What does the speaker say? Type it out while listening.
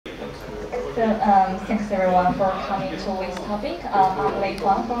Thanks everyone for coming to this topic. I'm Lei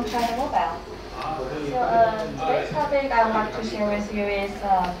Huang from China Mobile. Today's topic I would like to share with you is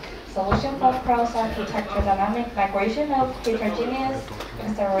solution for cross-architecture dynamic migration of heterogeneous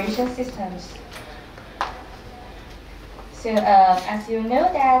acceleration systems. As you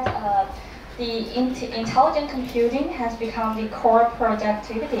know that the intelligent computing has become the core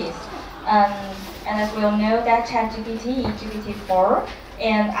productivities. And as we all know that ChatGPT, GPT-4,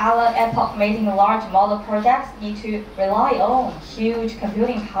 and other epoch-making large model products need to rely on huge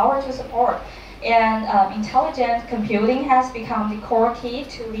computing power to support. And intelligent computing has become the core key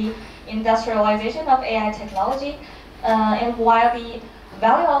to the industrialization of AI technology. And while the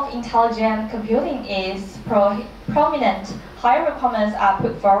value of intelligent computing is prominent, higher requirements are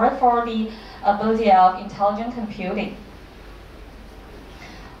put forward for the ability of intelligent computing.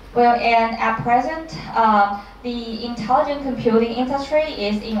 Well, and at present, the intelligent computing industry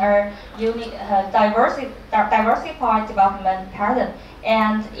is in a unique, diversified development pattern,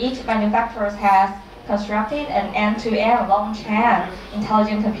 and each manufacturer has constructed an end-to-end long-chain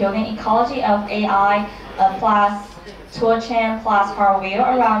intelligent computing ecology of AI plus toolchain plus hardware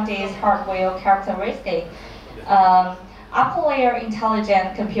around these hardware characteristics. Upper-layer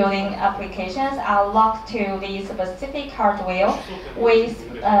intelligent computing applications are locked to the specific hardware,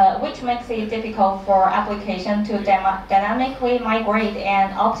 which makes it difficult for application to dynamically migrate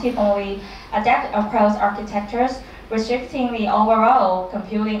and optimally adapt across architectures, restricting the overall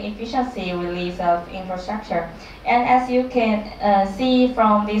computing efficiency release of infrastructure. And as you can see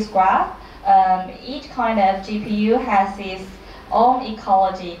from this graph, each kind of GPU has its own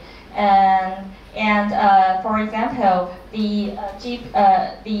ecology. For example, the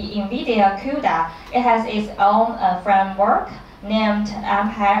NVIDIA CUDA, it has its own framework named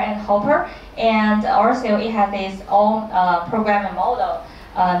Ampere and Hopper, and also it has its own programming model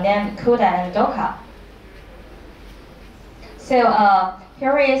named CUDA and Doka. So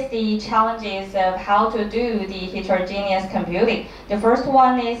here is the challenges of how to do the heterogeneous computing. The first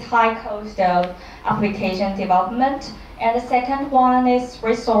one is high cost of application development, and the second one is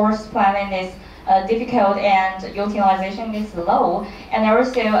resource planning is difficult and utilization is low. And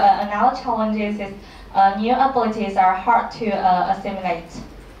also another challenge is new abilities are hard to assimilate.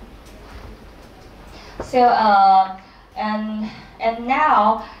 So and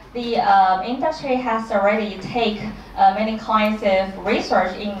now the industry has already taken many kinds of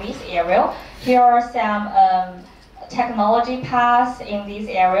research in this area. Here are some technology paths in this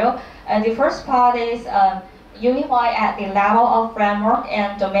area. The first part is unify at the level of framework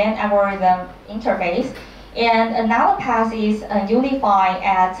and domain algorithm interface. And another path is unify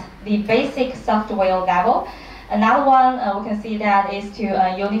at the basic software level. Another one we can see that is to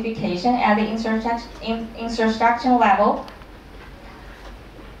unification at the instruction level.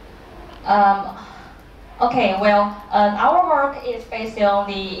 Our work is based on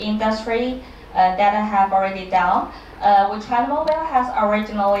the industry that I have already done, which China Mobile has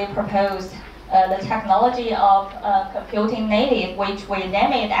originally proposed the technology of computing native, which we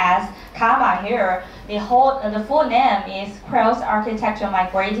name it as KAMA here. The full name is cross-architecture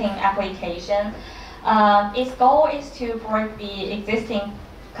migrating application. Its goal is to break the existing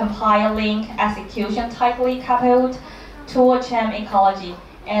compile-link execution tightly coupled toolchain ecology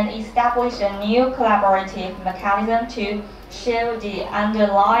and establish a new collaborative mechanism to show the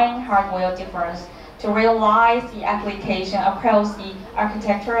underlying hardware difference to realize the application across the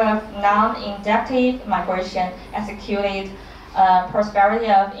architecture of non-inductive migration executed prosperity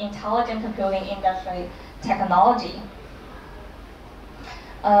of intelligent computing industry technology.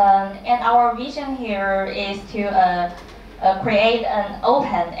 And our vision here is to create an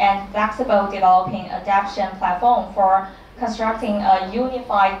open and flexible developing adaptation platform for constructing a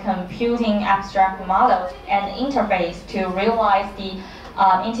unified computing abstract model and interface to realize the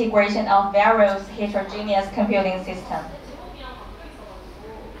integration of various heterogeneous computing systems.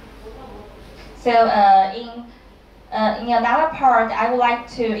 So in another part, I would like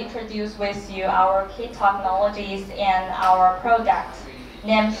to introduce with you our key technologies and our product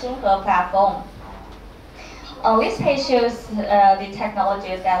named Xinghe platform. This page shows the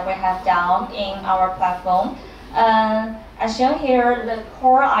technologies that we have done in our platform. As shown here, the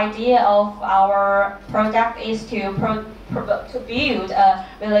core idea of our product is to build a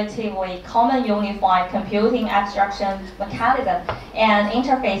relatively common unified computing abstraction mechanism and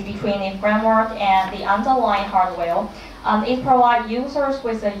interface between the framework and the underlying hardware. It provides users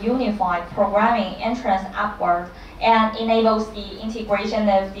with a unified programming entrance upward and enables the integration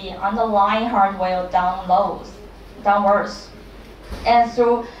of the underlying hardware downwards. And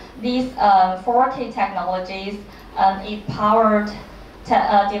through these 4 key technologies, it powered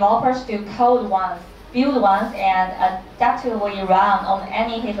developers to code once, build once, and adaptively run on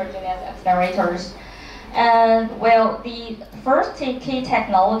any heterogeneous accelerators. And well, the first key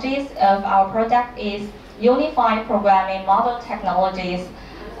technologies of our product is unified programming model technologies.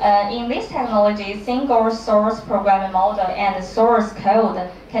 In this technology, single source programming model and source code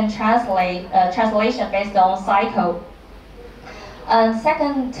can translation based on cycle. And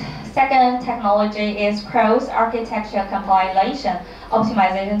second technology is cross-architecture compilation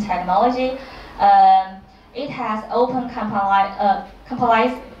optimization technology. It has open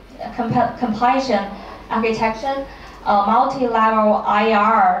compilation architecture, multi-level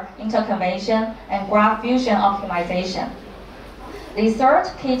IR interconvention, and graph fusion optimization. The third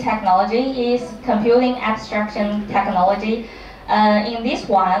key technology is computing abstraction technology. In this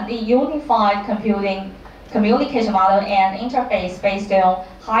one, the unified communication model and interface based on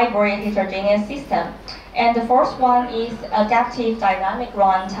hybrid heterogeneous system. And the fourth one is adaptive dynamic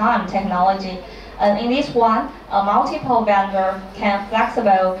runtime technology. In this one, a multiple vendor can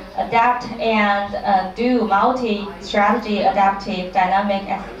flexible adapt and do multi-strategy adaptive dynamic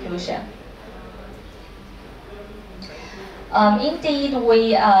execution. Indeed,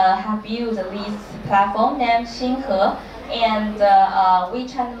 we have built this platform named Xinghe, and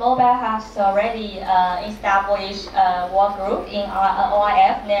WeChat Mobile has already established a work group in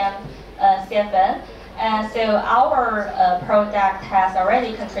OIF named CFN. And so our product has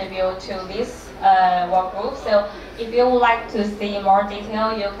already contributed to this work group. So if you would like to see more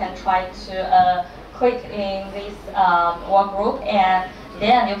detail, you can try to click in this work group, and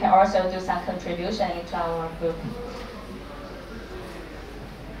then you can also do some contribution into our group.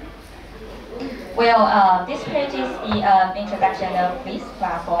 Well, this page is the introduction of this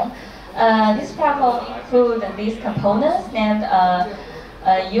platform. This platform includes these components named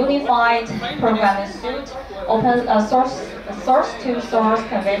unified programming suite, open source-to-source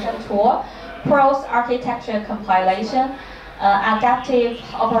conversion tool, cross-architecture compilation, adaptive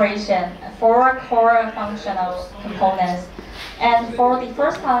operation, 4 core functional components. And for the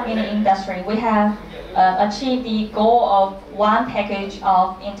first time in the industry, we have achieved the goal of one package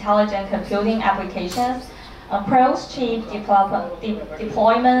of intelligent computing applications, cross-chip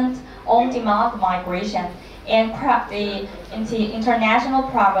deployment, on-demand migration, and crack the international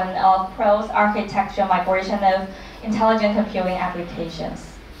problem of cross-architecture migration of intelligent computing applications.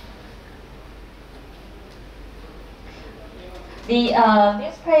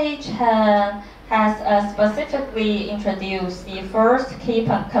 This page has specifically introduced the first key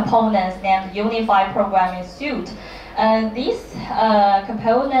components named Unified Programming Suite. This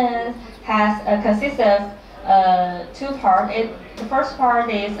component consists of 2 parts. The first part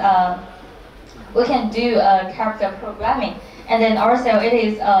is we can do character programming, and then also it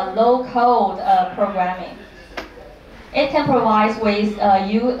is low-code programming. It can provide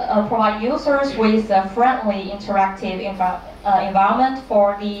users with a friendly interactive environment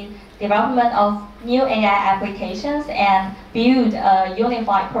for the development of new AI applications and build a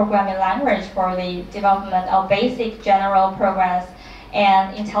unified programming language for the development of basic general programs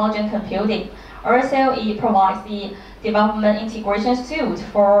and intelligent computing. Also, it provides the development integration suite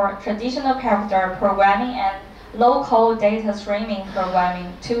for traditional character programming and low-code data streaming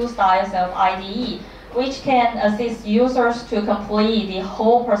programming, 2 styles of IDE, which can assist users to complete the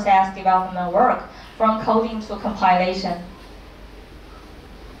whole process development work from coding to compilation.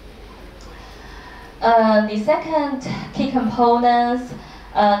 The second key component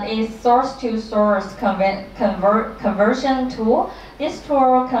is source-to-source conversion tool. This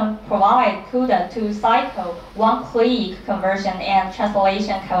tool can provide CUDA to cycle one-click conversion and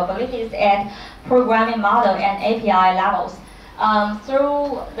translation capabilities at programming model and API levels.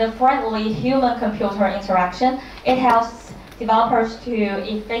 Through the friendly human-computer interaction, it helps developers to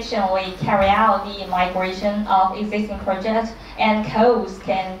efficiently carry out the migration of existing projects, and codes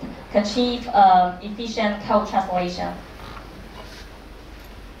can achieve efficient code translation.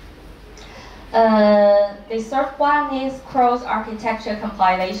 The third one is cross-architecture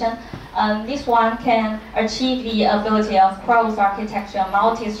compilation. This one can achieve the ability of cross-architecture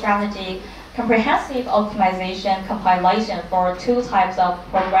multi-strategy comprehensive optimization compilation for 2 types of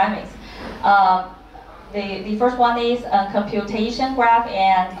programming. The first one is computation graph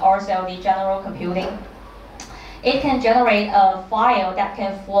and also the general computing. It can generate a file that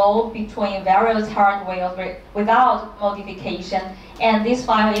can flow between various hardware without modification, and this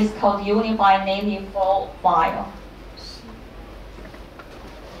file is called Unified Native Flow file.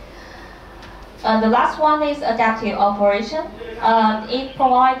 The last one is adaptive operation. It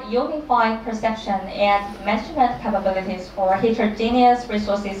provides unified perception and management capabilities for heterogeneous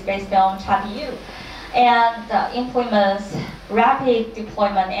resources based on CPU, and implements rapid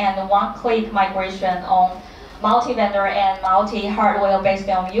deployment and one-click migration on multi-vendor and multi-hardware based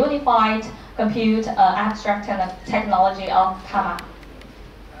on unified compute abstraction technology of Kama.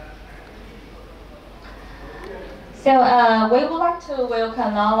 So we would like to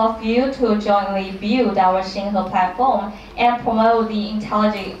welcome all of you to jointly build our Xinghe platform and promote the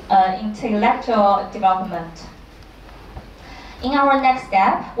intellectual development. In our next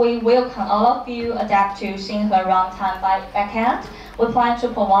step, we welcome all of you adapt to Xinghe runtime backend. We plan to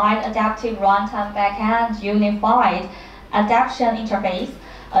provide adaptive runtime backend, unified adaptation interface,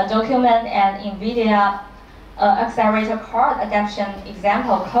 document and NVIDIA accelerator card adaptation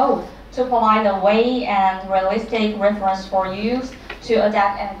example code to provide a way and realistic reference for use to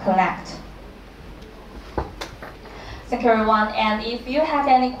adapt and connect. Thank you everyone, and if you have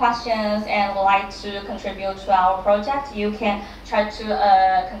any questions and would like to contribute to our project, you can try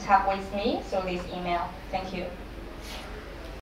to contact with me through this email. Thank you.